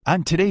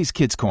On today's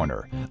Kids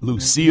Corner,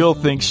 Lucille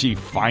thinks she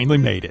finally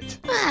made it.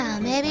 Well,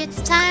 maybe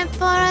it's time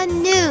for a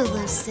new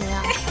Lucille.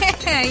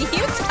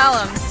 You tell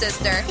him,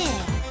 sister.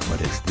 Yeah. But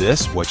is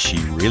this what she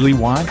really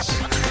wants?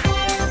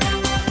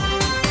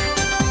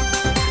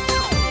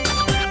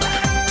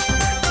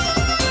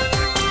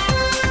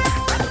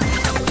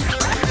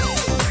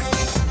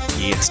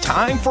 It's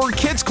time for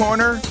Kids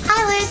Corner.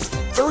 Hi, Liz.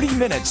 30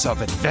 minutes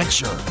of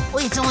adventure.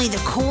 Well, it's only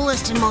the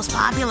coolest and most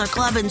popular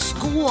club in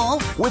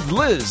school. With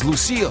Liz,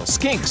 Lucille,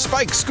 Skink,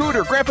 Spike,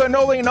 Scooter, Grandpa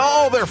Noli, and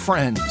all their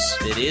friends.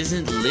 It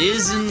isn't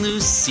Liz and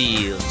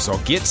Lucille. So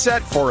get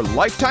set for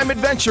lifetime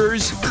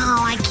adventures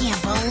Oh, I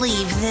can't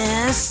believe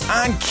this.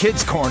 on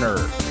Kids Corner.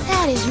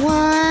 That is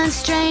one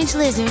strange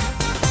lizard.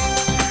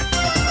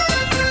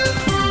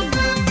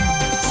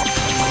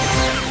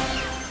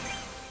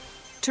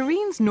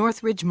 Turene's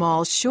Northridge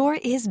Mall sure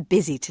is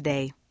busy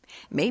today.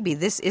 Maybe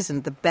this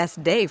isn't the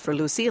best day for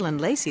Lucille and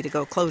Lacey to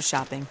go clothes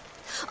shopping.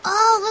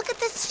 Oh, look at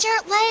this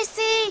shirt,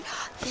 Lacey.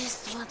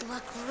 This would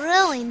look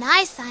really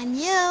nice on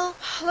you.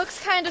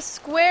 Looks kind of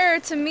square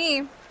to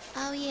me.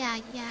 Oh, yeah,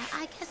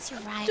 I guess you're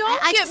right.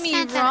 Don't I get just me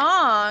meant that-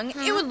 wrong.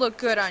 Huh? It would look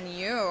good on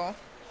you.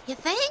 You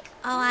think?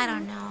 Oh, I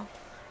don't know.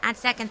 On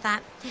second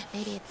thought,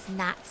 maybe it's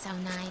not so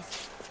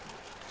nice.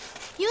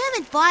 You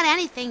haven't bought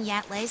anything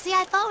yet, Lacey.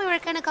 I thought we were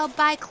going to go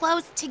buy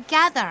clothes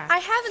together. I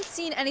haven't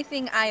seen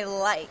anything I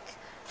like.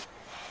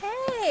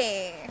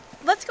 Hey,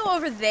 let's go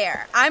over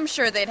there. I'm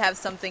sure they'd have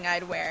something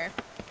I'd wear.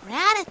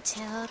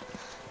 Gratitude.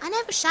 I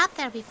never shopped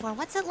there before.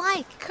 What's it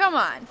like? Come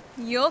on,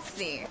 you'll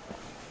see.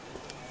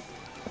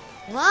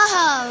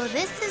 Whoa,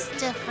 this is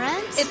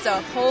different. It's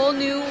a whole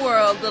new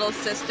world, little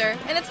sister,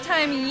 and it's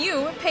time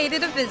you paid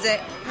it a visit.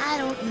 I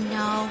don't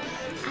know.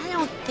 I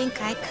don't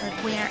think I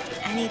could wear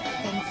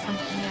anything from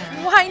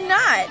here. Why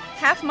not?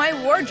 Half my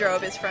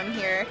wardrobe is from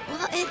here.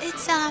 Well,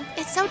 it's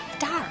so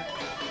dark.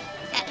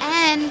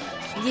 And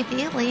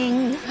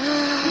revealing.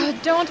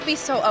 Don't be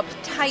so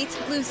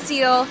uptight,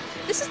 Lucille.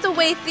 This is the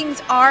way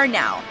things are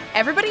now.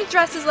 Everybody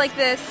dresses like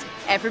this.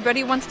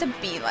 Everybody wants to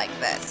be like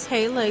this.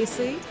 Hey,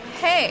 Lacey.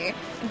 Hey,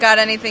 got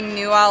anything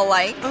new I'll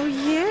like? Oh,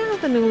 yeah,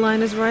 the new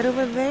line is right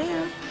over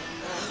there.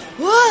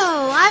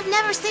 Whoa, I've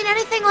never seen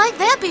anything like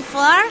that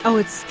before. Oh,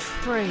 it's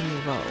très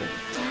nouveau.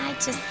 I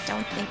just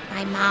don't think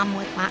my mom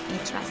would want me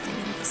dressing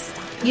in this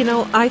stuff. You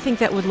know, I think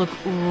that would look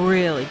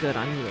really good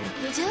on you.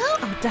 You do?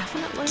 Oh,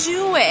 definitely.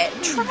 Do it.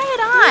 Try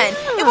it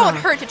on. Yeah. It won't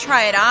hurt to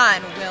try it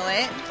on, will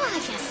it? Well, I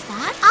guess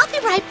not. I'll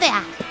be right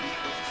back.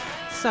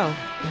 So,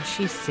 is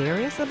she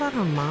serious about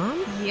her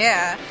mom?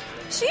 Yeah.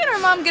 She and her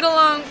mom get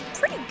along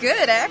pretty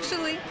good,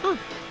 actually. Huh.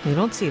 You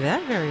don't see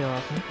that very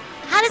often.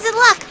 How does it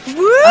look?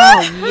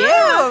 Oh,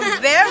 yeah.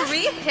 Very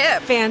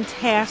hip.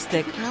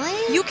 Fantastic.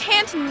 Really? You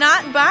can't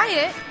not buy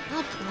it.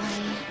 Oh,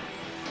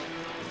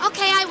 boy.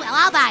 Okay, I will.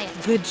 I'll buy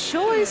it. Good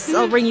choice.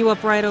 I'll bring you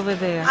up right over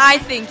there. I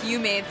think you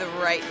made the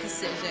right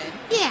decision.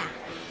 Yeah.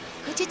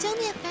 Could you do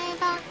me a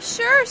favor?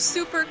 Sure,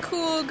 super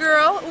cool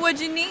girl. What'd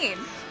you need?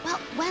 Well,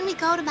 when we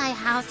go to my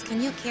house,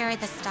 can you carry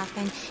the stuff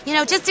in? You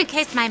know, just in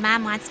case my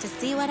mom wants to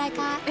see what I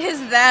got?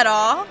 Is that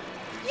all?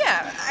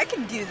 Yeah, I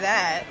can do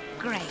that.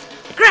 Great.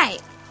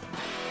 Great.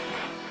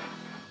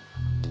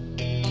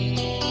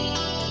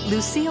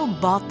 Lucille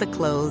bought the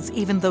clothes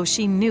even though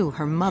she knew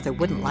her mother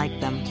wouldn't like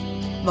them.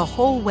 The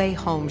whole way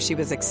home she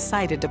was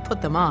excited to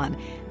put them on,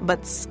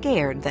 but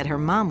scared that her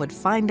mom would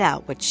find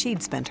out what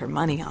she'd spent her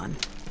money on.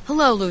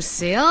 Hello,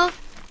 Lucille.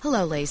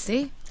 Hello,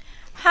 Lacey.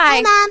 Hi.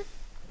 Hi, Mom.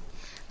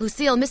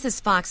 Lucille,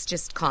 Mrs. Fox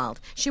just called.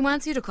 She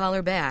wants you to call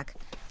her back.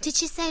 Did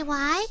she say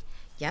why?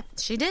 Yep,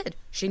 she did.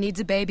 She needs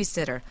a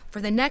babysitter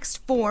for the next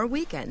 4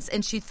 weekends,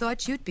 and she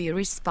thought you'd be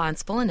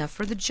responsible enough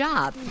for the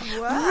job.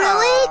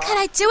 Really? Can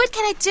I do it?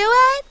 Can I do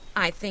it?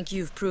 I think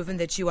you've proven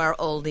that you are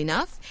old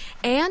enough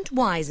and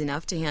wise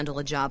enough to handle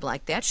a job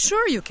like that.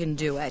 Sure, you can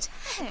do it.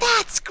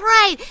 That's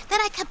great.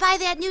 Then I could buy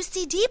that new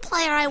CD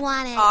player I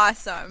wanted.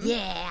 Awesome.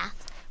 Yeah.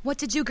 What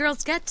did you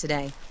girls get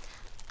today?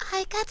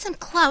 I got some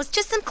clothes.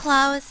 Just some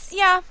clothes.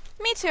 Yeah,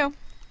 me too.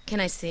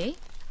 Can I see?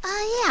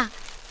 Yeah.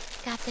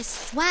 Got this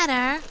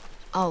sweater.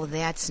 Oh,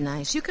 that's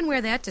nice. You can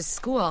wear that to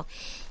school.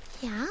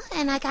 Yeah,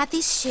 and I got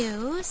these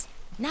shoes.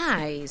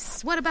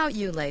 Nice. What about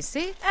you,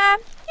 Lacey?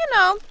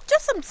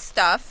 Just some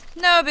stuff.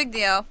 No big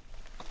deal.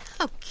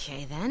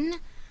 Okay, then.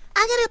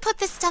 I'm going to put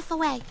this stuff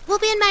away. We'll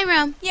be in my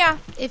room. Yeah,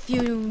 If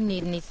you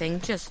need anything,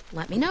 just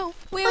let me know.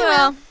 we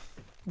will.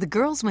 The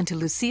girls went to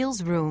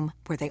Lucille's room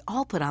where they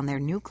all put on their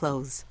new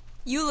clothes.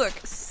 You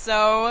look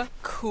so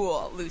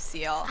cool,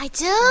 Lucille. I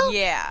do?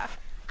 Yeah.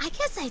 I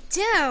guess I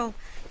do.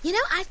 You know,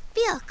 I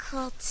feel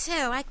cool, too.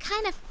 I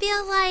kind of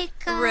feel like...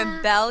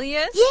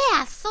 Rebellious?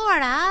 Yeah,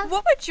 sort of.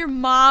 What would your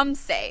mom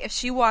say if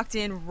she walked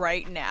in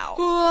right now?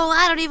 Oh,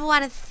 I don't even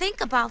want to think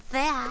about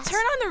that. Turn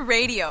on the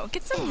radio.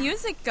 Get some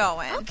music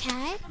going.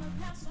 Okay.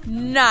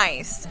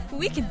 Nice.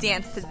 We could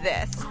dance to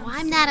this. Oh,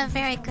 I'm not a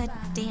very good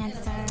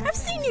dancer. I've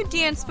seen you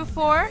dance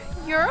before.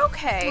 You're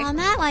okay. Well,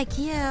 not like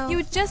you.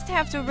 You just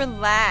have to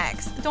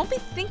relax. Don't be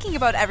thinking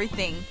about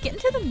everything. Get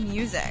into the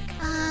music.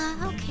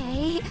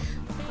 Okay.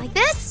 Like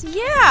this?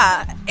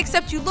 Yeah,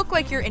 except you look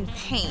like you're in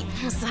pain.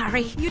 I'm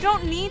sorry. You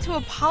don't need to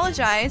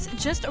apologize,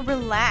 just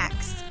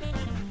relax.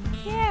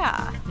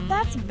 Yeah,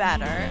 that's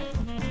better.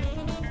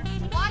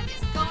 What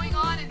is going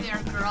on in there,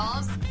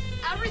 girls?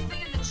 Everything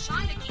in the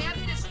china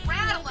cabinet is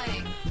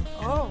rattling.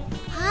 Oh.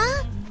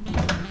 Huh?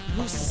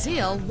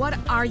 Lucille, what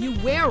are you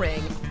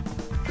wearing?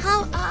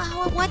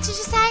 What did you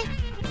say?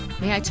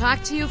 May I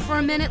talk to you for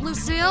a minute,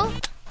 Lucille?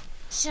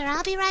 Sure,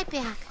 I'll be right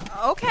back.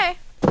 Okay.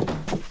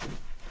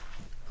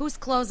 Whose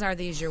clothes are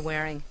these you're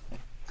wearing?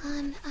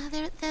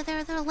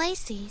 They're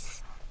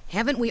Lacey's.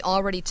 Haven't we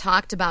already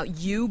talked about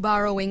you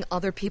borrowing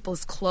other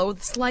people's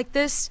clothes like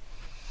this?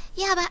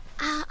 Yeah, but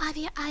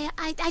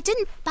I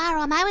didn't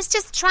borrow them. I was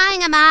just trying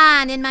them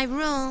on in my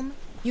room.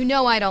 You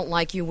know I don't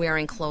like you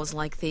wearing clothes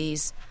like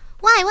these.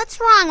 Why? What's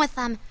wrong with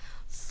them?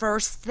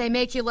 First, they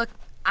make you look,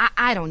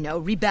 I don't know,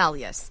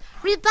 rebellious.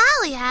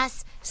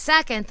 Rebellious?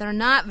 Second, they're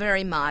not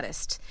very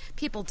modest.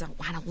 People don't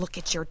want to look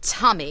at your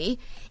tummy.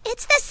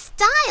 It's the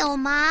style,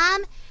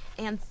 Mom.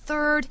 And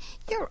third,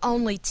 you're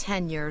only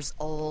 10 years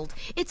old.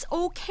 It's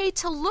okay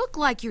to look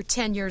like you're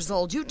 10 years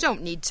old. You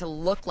don't need to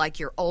look like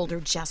you're older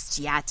just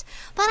yet.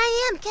 But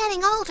I am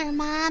getting older,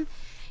 Mom.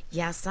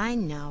 Yes, I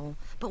know.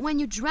 But when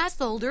you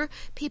dress older,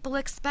 people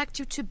expect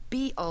you to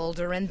be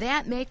older, and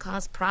that may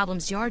cause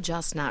problems you're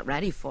just not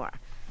ready for.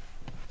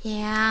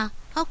 Yeah,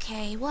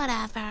 okay,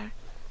 whatever.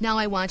 Now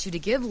I want you to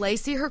give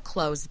Lacey her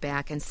clothes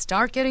back and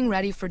start getting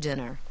ready for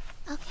dinner.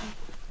 Okay.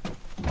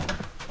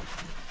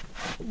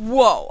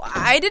 Whoa,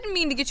 I didn't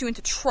mean to get you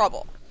into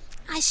trouble.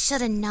 I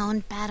should have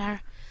known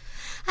better.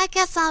 I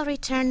guess I'll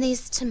return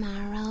these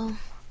tomorrow.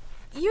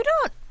 You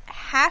don't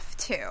have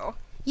to.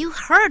 You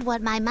heard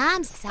what my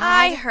mom said.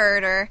 I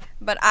heard her,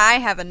 but I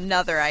have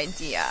another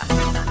idea.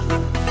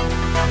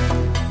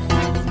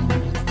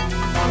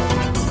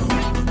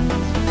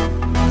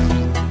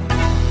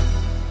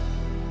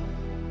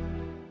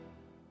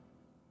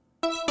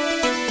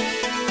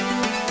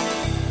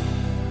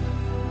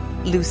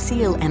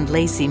 Lucille and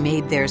Lacey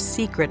made their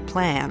secret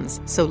plans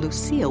so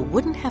Lucille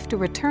wouldn't have to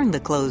return the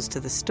clothes to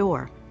the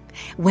store.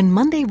 When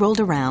Monday rolled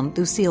around,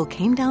 Lucille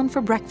came down for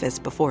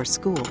breakfast before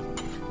school.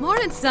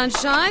 Morning,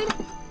 sunshine.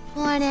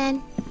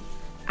 Morning.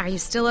 Are you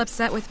still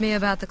upset with me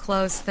about the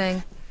clothes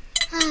thing?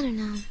 I don't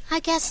know. I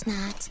guess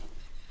not.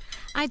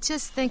 I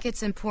just think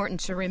it's important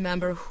to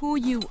remember who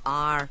you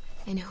are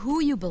and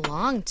who you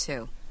belong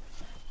to.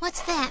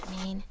 What's that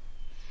mean?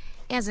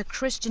 As a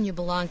Christian, you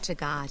belong to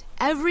God.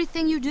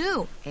 Everything you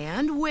do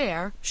and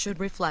wear should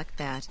reflect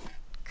that.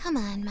 Come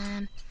on,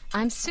 Mom.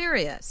 I'm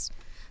serious.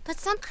 But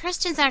some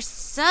Christians are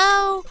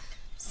so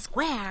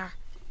square.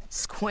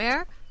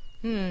 Square?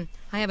 I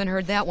haven't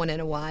heard that one in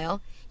a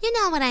while. You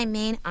know what I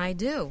mean. I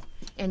do.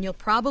 And you'll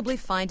probably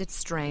find it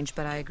strange,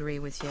 but I agree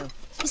with you.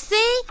 You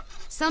see?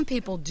 Some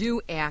people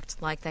do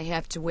act like they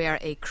have to wear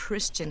a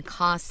Christian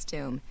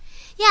costume.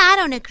 Yeah, I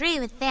don't agree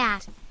with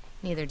that.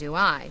 Neither do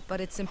I, but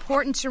it's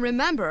important to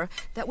remember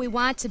that we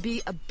want to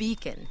be a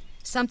beacon,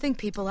 something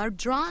people are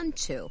drawn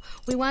to.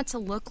 We want to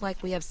look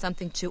like we have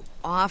something to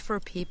offer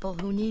people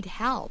who need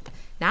help,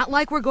 not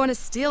like we're going to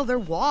steal their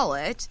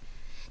wallet.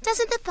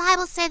 Doesn't the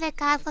Bible say that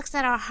God looks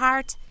at our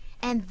heart,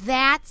 and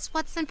that's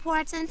what's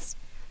important?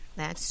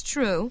 That's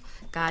true.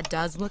 God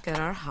does look at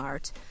our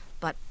heart,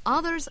 but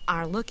others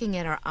are looking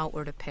at our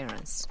outward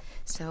appearance.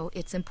 So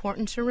it's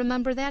important to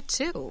remember that,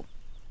 too.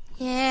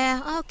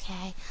 Yeah,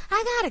 okay.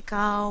 I gotta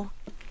go.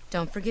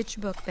 Don't forget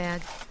your book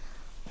bag.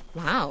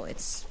 Wow,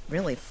 it's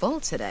really full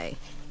today.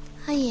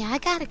 Oh, yeah, I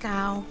gotta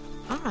go.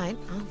 All right,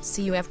 I'll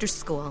see you after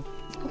school.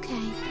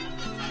 Okay.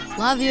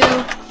 Love you.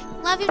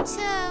 Love you,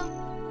 too.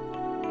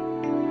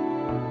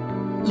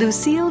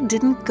 Lucille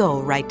didn't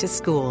go right to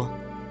school.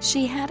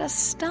 She had a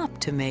stop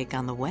to make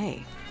on the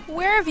way.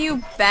 Where have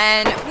you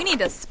been? We need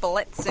to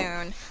split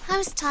soon. I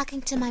was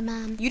talking to my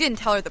mom. You didn't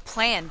tell her the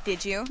plan,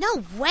 did you?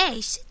 No way.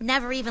 She'd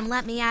never even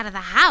let me out of the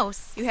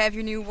house. You have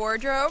your new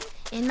wardrobe?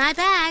 In my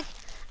bag.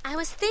 I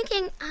was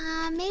thinking,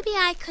 maybe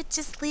I could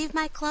just leave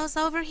my clothes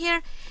over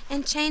here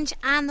and change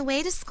on the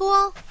way to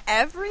school.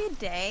 Every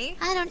day?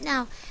 I don't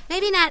know.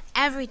 Maybe not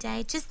every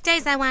day. Just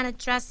days I want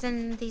to dress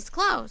in these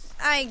clothes.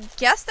 I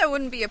guess that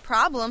wouldn't be a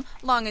problem,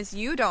 long as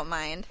you don't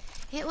mind.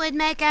 It would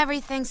make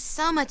everything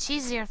so much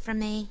easier for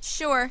me.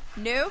 Sure,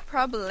 no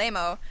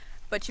problemo.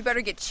 But you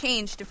better get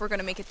changed if we're going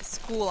to make it to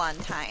school on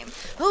time.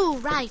 Oh,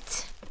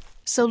 right.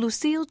 So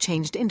Lucille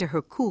changed into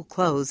her cool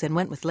clothes and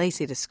went with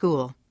Lacey to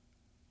school.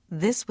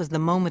 This was the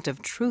moment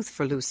of truth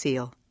for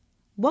Lucille.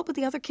 What would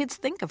the other kids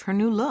think of her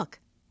new look?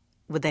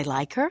 Would they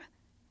like her?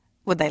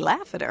 Would they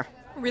laugh at her?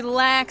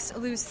 Relax,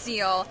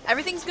 Lucille.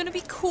 Everything's going to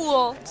be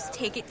cool. Just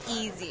take it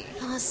easy.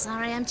 Oh,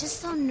 sorry. I'm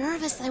just so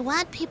nervous. I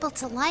want people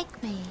to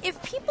like me.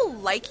 If people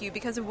like you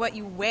because of what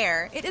you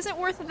wear, it isn't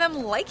worth them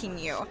liking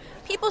you.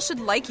 People should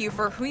like you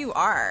for who you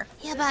are.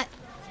 Yeah, but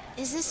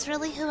is this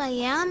really who I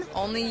am?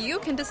 Only you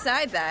can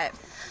decide that.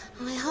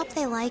 Oh, I hope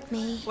they like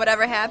me.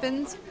 Whatever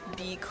happens,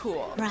 be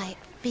cool. Right.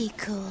 Be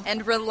cool.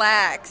 And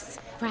relax.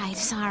 Right,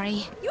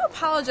 sorry. You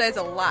apologize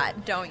a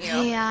lot, don't you?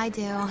 Yeah, I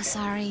do.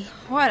 Sorry.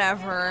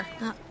 Whatever.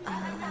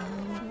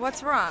 Uh-oh.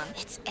 What's wrong?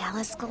 It's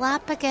Alice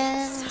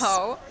Galapagos.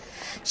 So?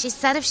 She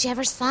said if she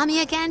ever saw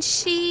me again,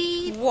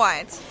 she'd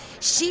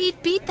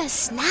beat the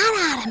snot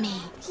out of me.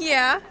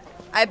 Yeah.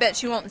 I bet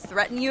she won't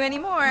threaten you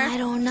anymore. I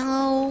don't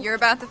know. You're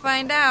about to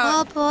find out.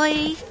 Oh,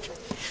 boy.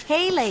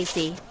 Hey,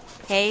 Lacey.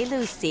 Hey,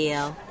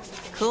 Lucille.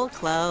 Cool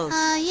clothes.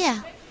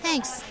 Yeah.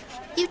 Thanks.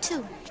 You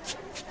too.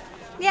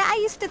 Yeah, I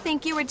used to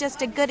think you were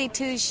just a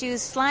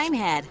goody-two-shoes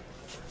slimehead.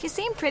 You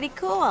seem pretty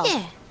cool.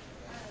 Yeah.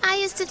 I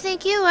used to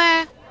think you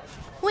were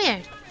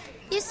weird.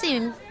 You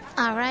seem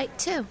all right,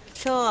 too.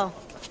 Cool.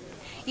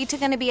 You two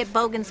gonna be at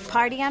Bogan's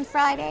party on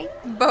Friday?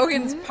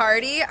 Bogan's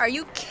party? Are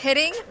you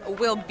kidding?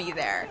 We'll be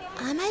there.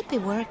 I might be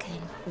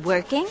working.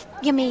 Working?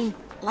 You mean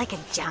like a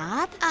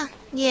job?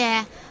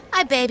 Yeah.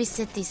 I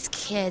babysit these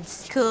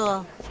kids.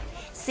 Cool.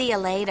 See you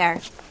later.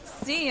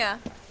 See ya.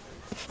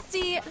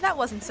 See, that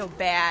wasn't so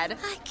bad.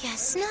 I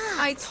guess not.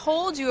 I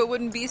told you it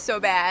wouldn't be so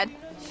bad.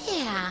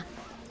 Yeah.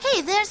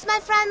 Hey, there's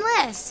my friend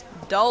Liz.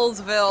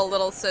 Dullsville,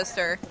 little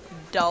sister.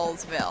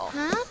 Dullsville.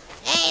 Huh?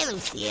 Hey,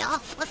 Lucille.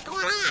 What's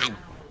going on?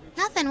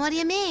 Nothing. What do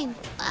you mean?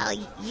 Well,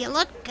 you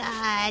look,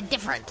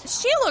 different.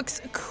 She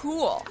looks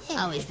cool.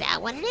 Oh, is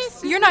that what it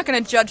is? You're not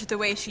going to judge the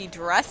way she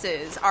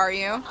dresses, are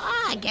you?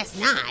 Oh, I guess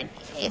not.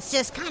 It's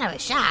just kind of a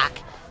shock.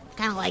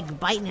 Kind of like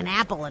biting an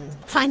apple and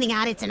finding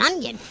out it's an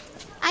onion.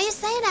 Are you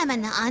saying I'm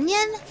an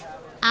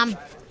onion?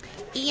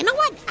 You know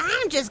what?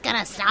 I'm just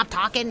gonna stop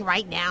talking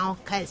right now,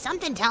 because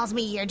something tells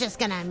me you're just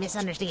gonna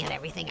misunderstand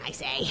everything I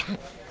say.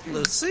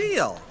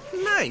 Lucille,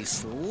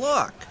 nice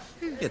look.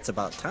 It's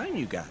about time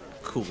you got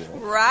cool.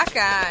 Rock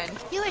on.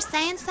 You were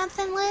saying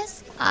something,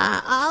 Liz? All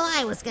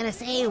I was gonna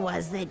say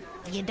was that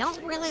you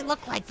don't really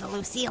look like the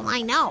Lucille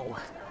I know.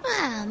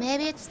 Well,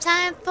 maybe it's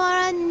time for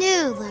a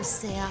new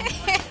Lucille.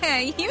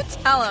 You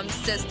tell him,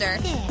 sister.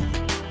 Yeah.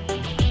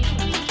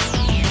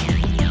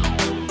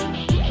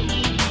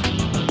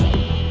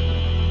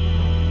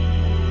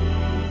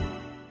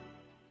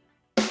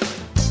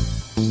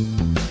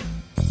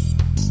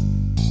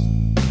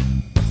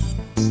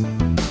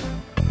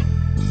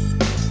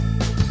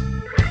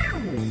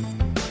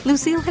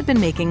 Lucille had been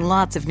making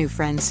lots of new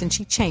friends since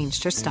she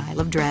changed her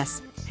style of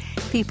dress.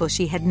 People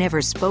she had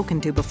never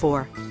spoken to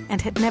before and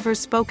had never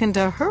spoken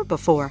to her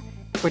before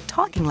were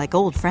talking like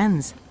old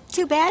friends.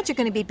 Too bad you're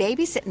going to be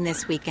babysitting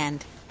this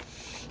weekend.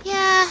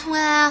 Yeah,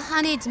 well,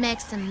 I need to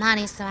make some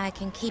money so I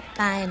can keep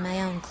buying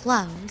my own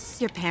clothes.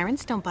 Your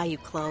parents don't buy you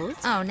clothes?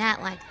 Oh,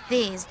 not like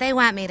these. They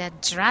want me to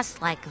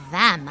dress like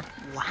them.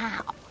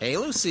 Wow. Hey,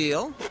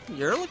 Lucille,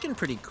 you're looking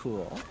pretty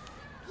cool.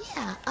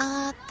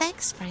 Yeah,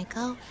 thanks,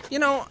 Franco. You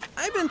know,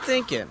 I've been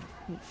thinking,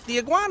 the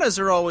iguanas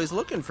are always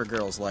looking for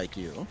girls like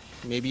you.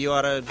 Maybe you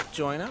ought to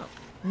join up.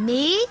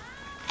 Me?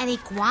 An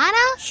iguana?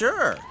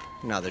 Sure.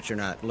 Now that you're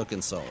not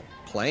looking so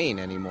plain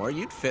anymore,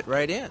 you'd fit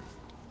right in.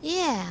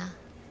 Yeah.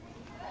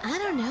 I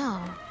don't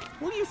know.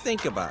 What do you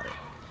think about it?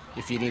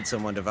 If you need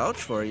someone to vouch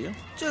for you,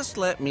 just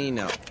let me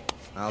know.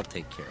 I'll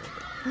take care of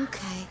it.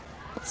 Okay.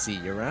 See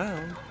you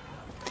around.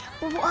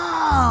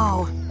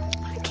 Whoa!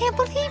 I can't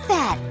believe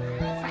that.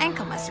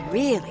 Franco must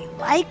really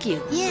like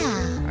you.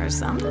 Yeah. Or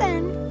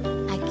something.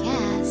 I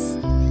guess.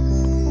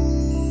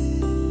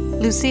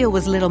 Lucille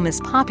was Little Miss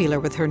Popular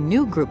with her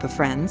new group of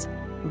friends.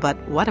 But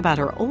what about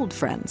her old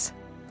friends?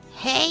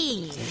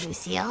 Hey,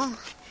 Lucille.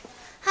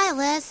 Hi,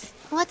 Liz.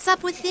 What's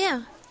up with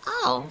you?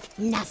 Oh,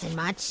 nothing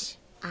much.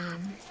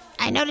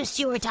 I noticed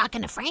you were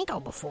talking to Franco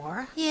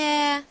before.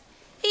 Yeah.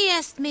 He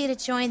asked me to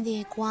join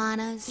the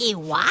iguanas. He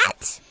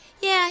what?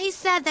 Yeah, he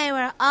said they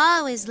were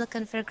always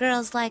looking for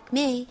girls like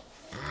me.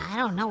 I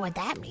don't know what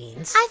that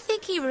means. I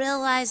think he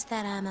realized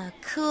that I'm a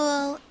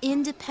cool,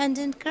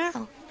 independent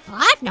girl.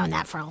 Well, I've known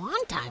that for a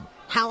long time.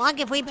 How long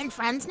have we been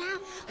friends now?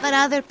 But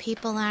other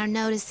people are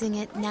noticing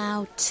it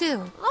now, too.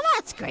 Well,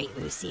 that's great,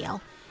 Lucille.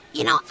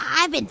 You know,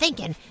 I've been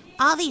thinking,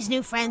 all these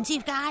new friends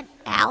you've got,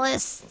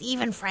 Alice,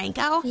 even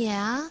Franco.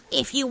 Yeah?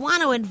 If you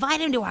want to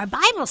invite him to our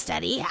Bible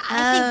study, I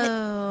think that...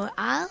 Oh,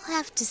 I'll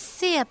have to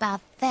see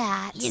about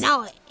that. You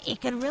know,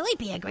 it could really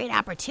be a great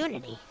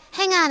opportunity.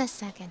 Hang on a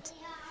second.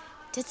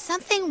 Did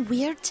something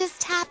weird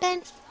just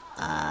happen?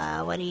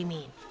 What do you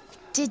mean?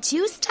 Did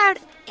you start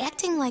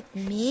acting like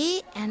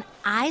me and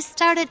I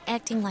started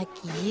acting like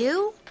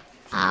you?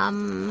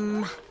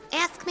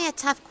 Ask me a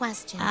tough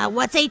question.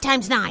 What's 8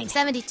 times 9?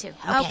 72.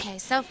 Okay,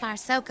 so far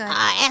so good.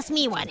 Ask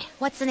me one.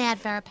 What's an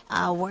adverb?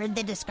 A word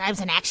that describes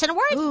an action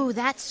word? Ooh,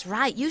 that's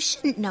right. You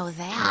shouldn't know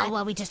that.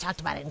 Well, we just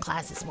talked about it in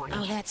class this morning.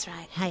 Oh, that's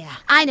right. Yeah.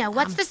 I know.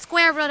 What's the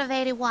square root of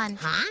 81?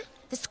 Huh?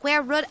 The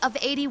square root of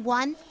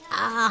 81?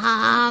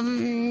 I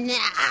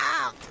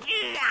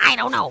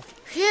don't know.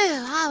 Phew,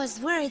 I was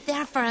worried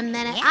there for a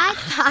minute. Yeah. I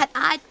thought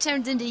I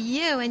turned into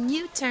you and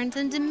you turned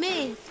into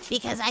me.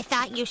 Because I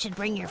thought you should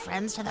bring your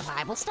friends to the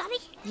Bible study?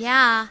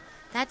 Yeah,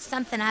 that's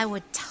something I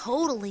would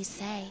totally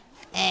say.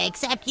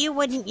 Except you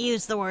wouldn't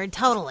use the word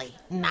totally.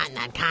 Not in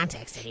that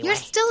context, anyway. You're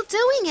still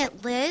doing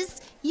it, Liz.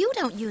 You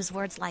don't use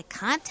words like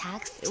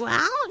context.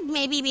 Well,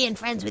 maybe being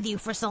friends with you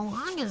for so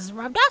long has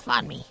rubbed off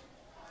on me.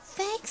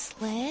 Thanks,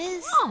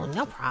 Liz. Oh,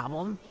 no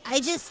problem. I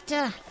just,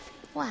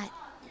 What?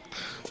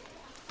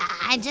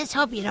 I I just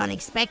hope you don't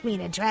expect me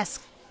to dress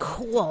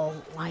cool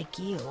like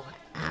you.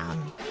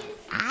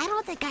 I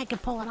don't think I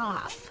could pull it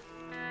off.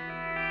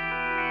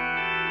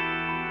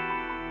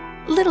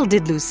 Little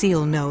did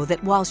Lucille know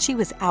that while she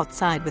was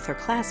outside with her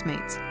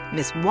classmates,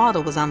 Miss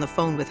Waddle was on the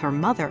phone with her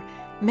mother,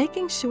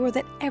 making sure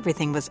that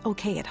everything was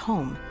okay at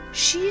home.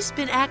 She's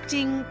been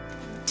acting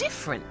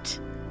different.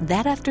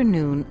 That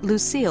afternoon,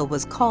 Lucille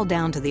was called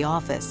down to the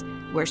office,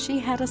 where she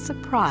had a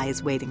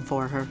surprise waiting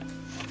for her.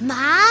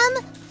 Mom?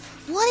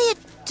 What are you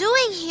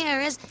doing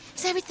here? Is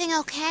everything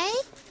okay?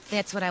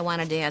 That's what I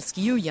wanted to ask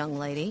you, young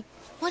lady.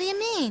 What do you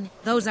mean?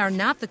 Those are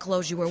not the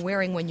clothes you were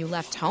wearing when you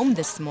left home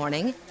this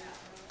morning.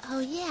 Oh,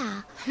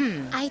 yeah.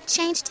 I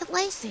changed at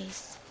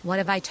Lacey's. What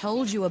have I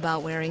told you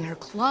about wearing her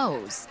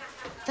clothes?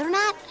 They're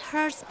not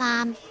hers,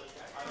 Mom.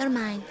 They're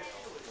mine.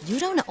 You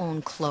don't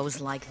own clothes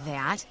like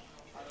that.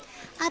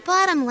 I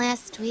bought them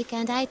last week,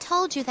 and I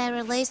told you they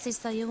were Lacey's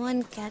so you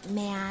wouldn't get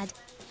mad.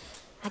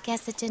 I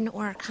guess it didn't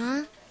work,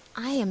 huh?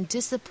 I am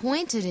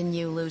disappointed in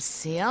you,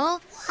 Lucille.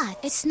 What?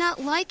 It's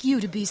not like you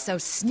to be so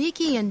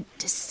sneaky and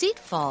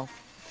deceitful.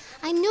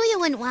 I knew you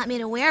wouldn't want me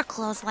to wear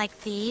clothes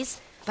like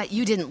these. But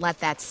you didn't let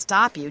that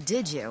stop you,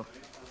 did you?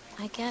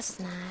 I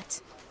guess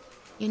not.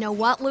 You know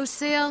what,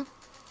 Lucille?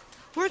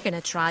 We're going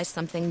to try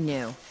something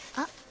new.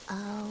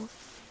 Uh-oh.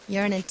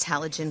 You're an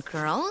intelligent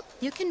girl.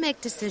 You can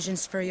make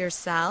decisions for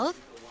yourself.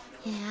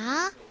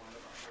 Yeah?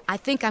 I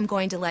think I'm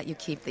going to let you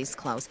keep these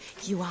clothes.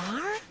 You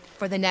are?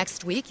 For the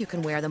next week, you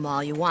can wear them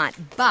all you want.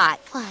 But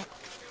what?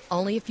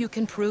 Only if you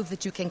can prove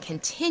that you can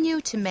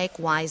continue to make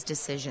wise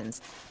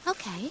decisions.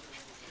 Okay.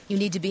 You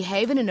need to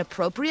behave in an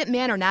appropriate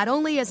manner, not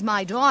only as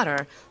my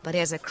daughter, but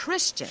as a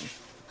Christian.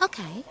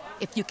 Okay.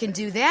 If you can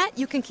do that,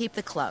 you can keep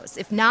the clothes.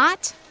 If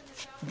not,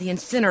 the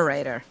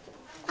incinerator.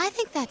 I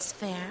think that's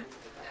fair.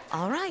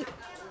 All right.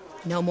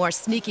 No more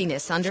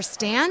sneakiness,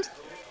 understand?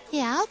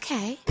 Yeah,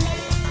 okay.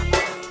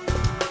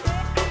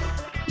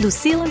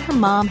 Lucille and her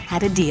mom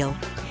had a deal.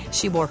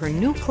 She wore her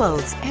new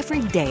clothes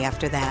every day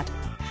after that.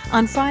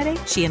 On Friday,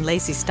 she and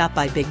Lacey stopped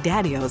by Big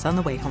Daddy-O's on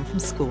the way home from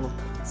school.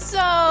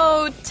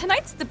 So,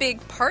 tonight's the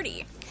big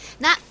party.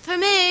 Not for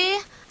me.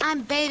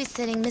 I'm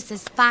babysitting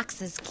Mrs.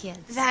 Fox's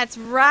kids. That's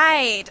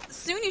right.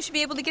 Soon you should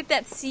be able to get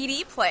that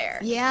CD player.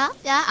 Yeah,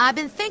 I've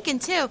been thinking,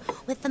 too.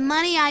 With the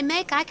money I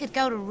make, I could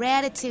go to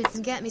Ratitude's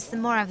and get me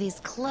some more of these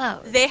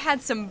clothes. They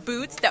had some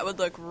boots that would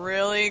look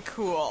really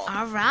cool.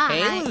 All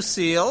right. Hey,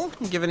 Lucille.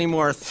 Give any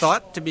more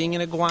thought to being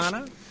an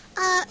iguana?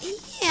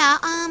 Yeah,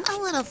 a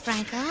little,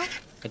 Franco.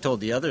 I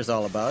told the others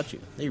all about you.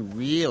 They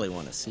really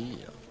want to see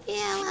you.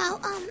 Yeah, well,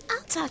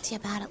 I'll talk to you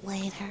about it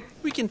later.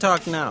 We can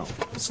talk now.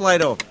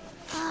 Slide over.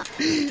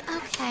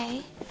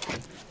 Okay.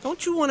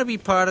 Don't you want to be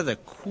part of the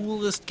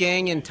coolest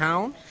gang in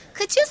town?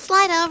 Could you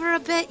slide over a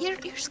bit? You're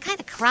kind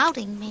of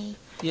crowding me.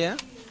 Yeah?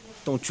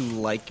 Don't you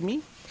like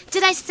me?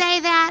 Did I say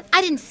that?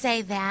 I didn't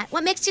say that.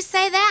 What makes you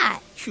say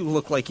that? You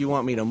look like you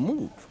want me to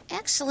move.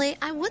 Actually,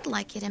 I would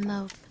like you to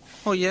move.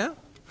 Oh, yeah?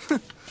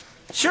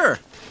 Sure,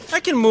 I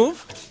can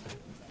move.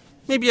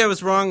 Maybe I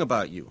was wrong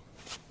about you.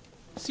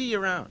 See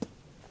you around.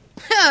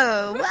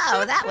 Oh,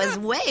 wow, that was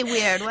way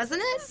weird,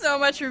 wasn't it? So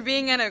much for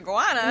being an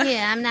iguana.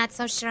 Yeah, I'm not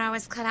so sure I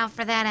was cut out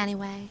for that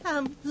anyway.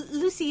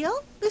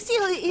 Lucille?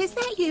 Lucille, is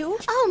that you?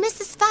 Oh,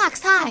 Mrs.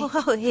 Fox, hi.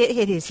 Oh,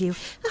 it is you.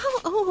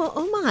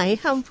 Oh my.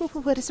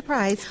 What a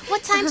surprise.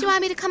 What time do you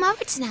want me to come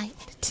over tonight?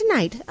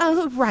 Tonight?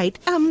 Oh, right.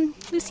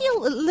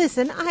 Lucille,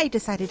 listen, I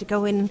decided to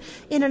go in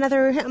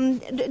another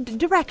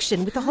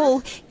direction with the whole,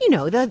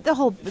 the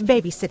whole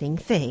babysitting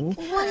thing.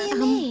 What do you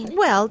mean?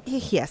 Well,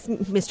 yes,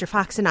 Mr.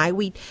 Fox and I,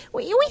 we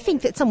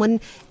think that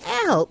someone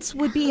else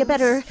would be a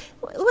better,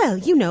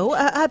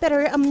 a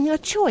better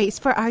choice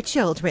for our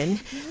children.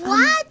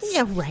 What?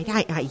 Yeah,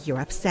 right. You're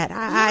upset.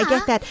 I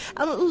get that.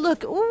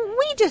 Look,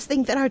 we just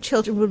think that our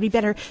children would be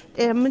better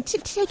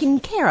taken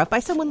care of by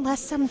someone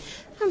less,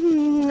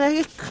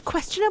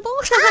 questionable?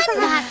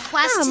 I'm not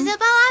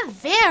questionable. I'm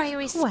very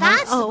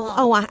responsible.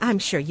 I'm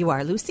sure you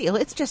are, Lucille.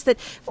 It's just that,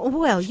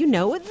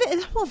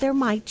 they're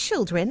my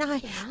children.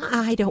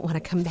 I don't want to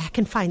come back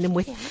and find them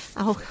with,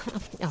 I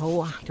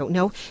don't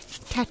know,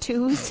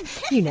 tattoos,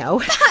 But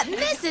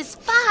Mrs.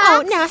 Fox.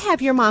 Oh, now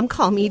have your mom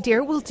call me,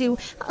 dear. We'll do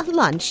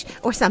lunch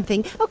or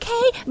something,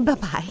 okay?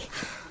 Bye-bye.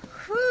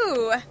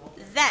 Whew,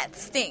 that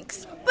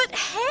stinks. But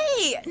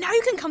hey, now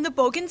you can come to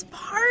Bogan's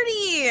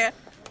party.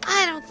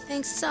 I don't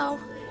think so.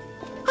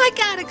 I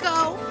gotta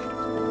go.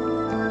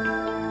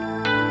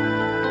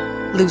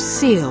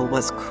 Lucille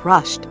was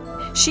crushed.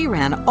 She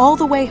ran all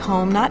the way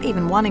home, not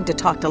even wanting to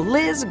talk to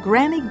Liz,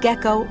 Granny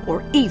Gecko,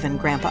 or even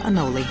Grandpa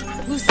Anoli.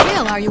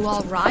 Lucille, are you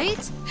all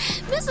right?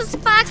 Mrs.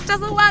 Fox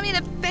doesn't want me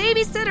to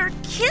babysit her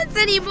kids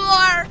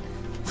anymore.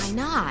 Why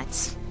not?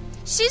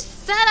 She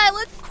said I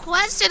look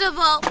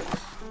questionable.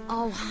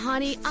 Oh,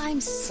 honey,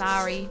 I'm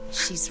sorry.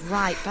 She's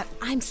right, but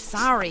I'm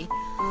sorry.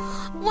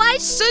 Why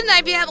shouldn't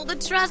I be able to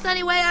dress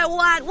any way I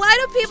want? Why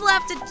do people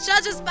have to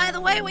judge us by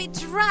the way we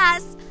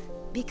dress?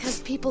 Because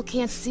people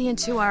can't see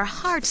into our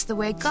hearts the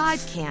way God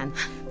can.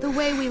 The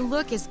way we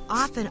look is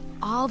often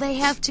all they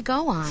have to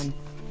go on.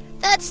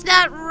 That's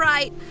not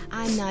right.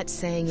 I'm not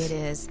saying it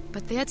is,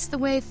 but that's the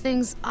way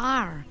things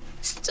are.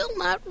 Still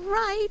not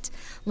right.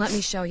 Let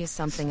me show you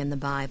something in the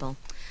Bible.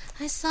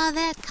 I saw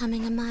that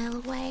coming a mile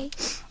away.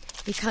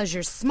 Because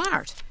you're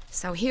smart.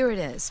 So here it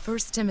is, 1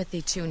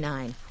 Timothy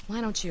 2:9. Why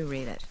don't you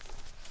read it?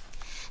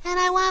 And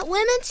I want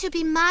women to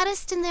be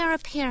modest in their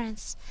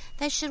appearance.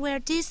 They should wear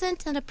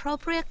decent and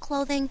appropriate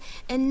clothing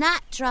and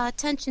not draw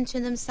attention to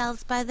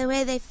themselves by the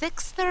way they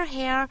fix their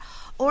hair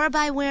or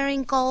by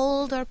wearing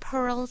gold or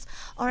pearls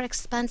or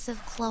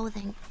expensive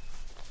clothing.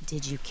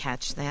 Did you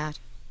catch that?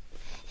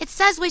 It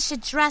says we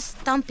should dress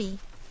dumpy.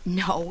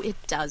 No, it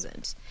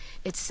doesn't.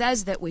 It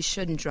says that we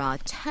shouldn't draw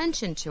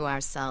attention to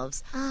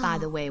ourselves by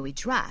the way we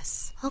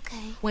dress.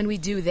 Okay. When we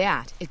do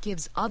that, it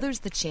gives others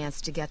the chance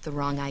to get the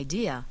wrong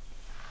idea.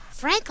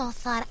 Franco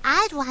thought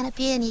I'd want to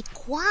be an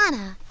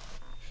iguana.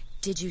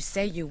 Did you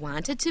say you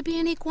wanted to be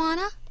an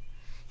iguana?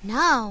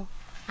 No,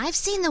 I've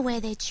seen the way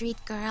they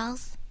treat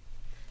girls.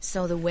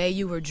 So the way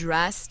you were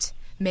dressed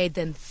made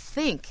them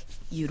think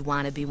you'd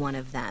want to be one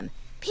of them.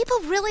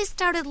 People really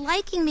started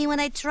liking me when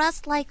I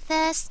dressed like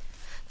this.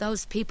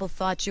 Those people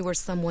thought you were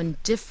someone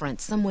different,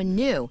 someone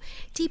new.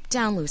 Deep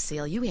down,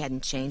 Lucille, you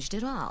hadn't changed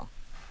at all.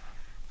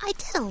 I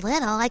did a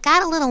little. I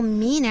got a little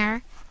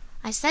meaner.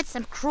 I said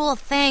some cruel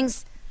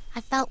things.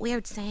 I felt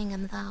weird saying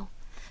them, though.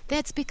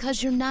 That's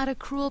because you're not a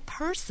cruel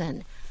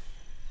person.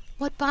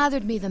 What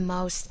bothered me the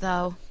most,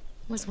 though,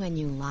 was when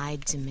you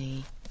lied to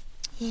me.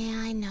 Yeah,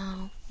 I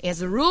know.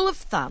 As a rule of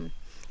thumb,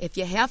 if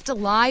you have to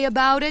lie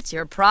about it,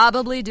 you're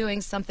probably doing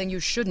something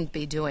you shouldn't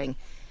be doing.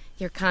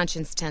 Your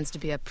conscience tends to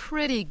be a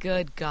pretty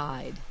good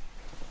guide.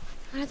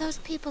 Are those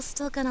people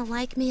still gonna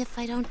like me if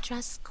I don't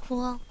dress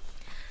cool?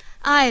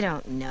 I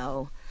don't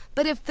know.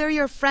 But if they're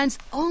your friends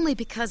only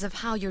because of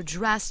how you're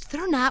dressed,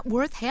 they're not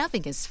worth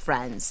having as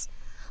friends.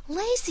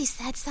 Lacey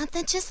said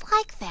something just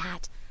like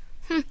that.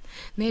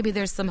 Maybe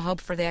there's some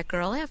hope for that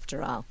girl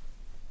after all.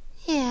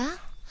 Yeah,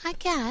 I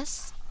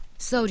guess.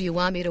 So do you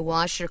want me to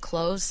wash your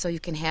clothes so you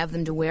can have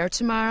them to wear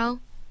tomorrow?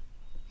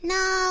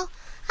 No,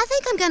 I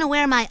think I'm gonna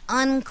wear my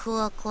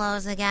uncool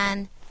clothes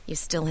again. You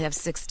still have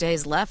 6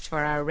 days left for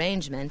our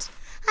arrangement.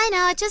 I know,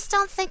 I just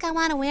don't think I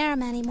want to wear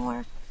them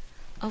anymore.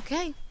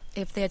 Okay,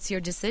 if that's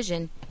your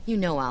decision, you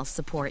know I'll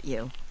support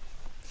you.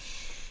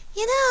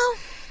 You know,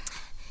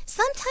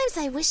 sometimes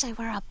I wish I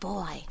were a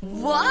boy.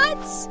 What?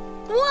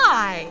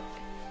 Why?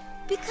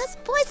 Because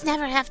boys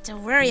never have to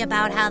worry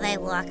about how they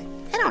look.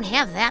 They don't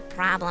have that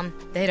problem.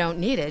 They don't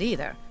need it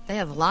either. They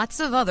have lots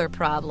of other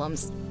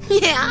problems.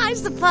 Yeah, I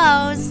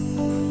suppose.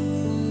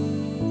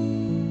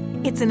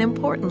 It's an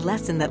important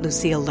lesson that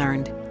Lucille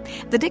learned.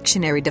 The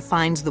dictionary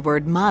defines the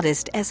word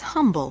modest as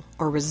humble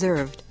or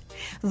reserved.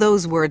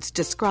 Those words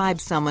describe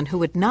someone who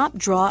would not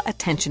draw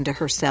attention to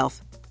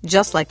herself,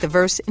 just like the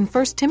verse in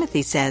 1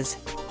 Timothy says.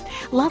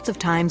 Lots of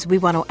times we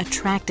want to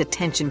attract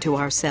attention to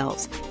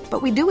ourselves,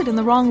 but we do it in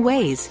the wrong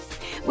ways.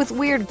 With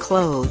weird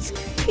clothes,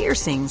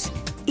 piercings,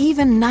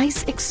 even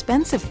nice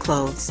expensive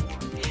clothes.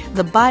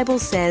 The Bible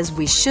says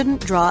we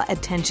shouldn't draw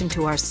attention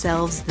to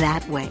ourselves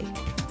that way.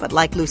 But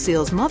like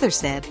Lucille's mother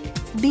said,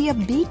 be a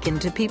beacon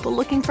to people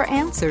looking for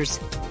answers.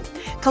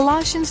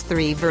 Colossians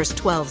 3 verse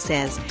 12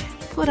 says,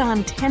 put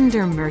on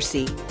tender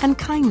mercy and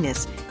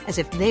kindness as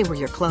if they were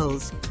your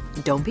clothes.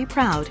 Don't be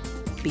proud,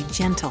 be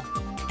gentle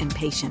and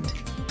patient.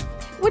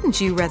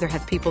 Wouldn't you rather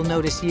have people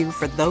notice you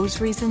for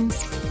those reasons?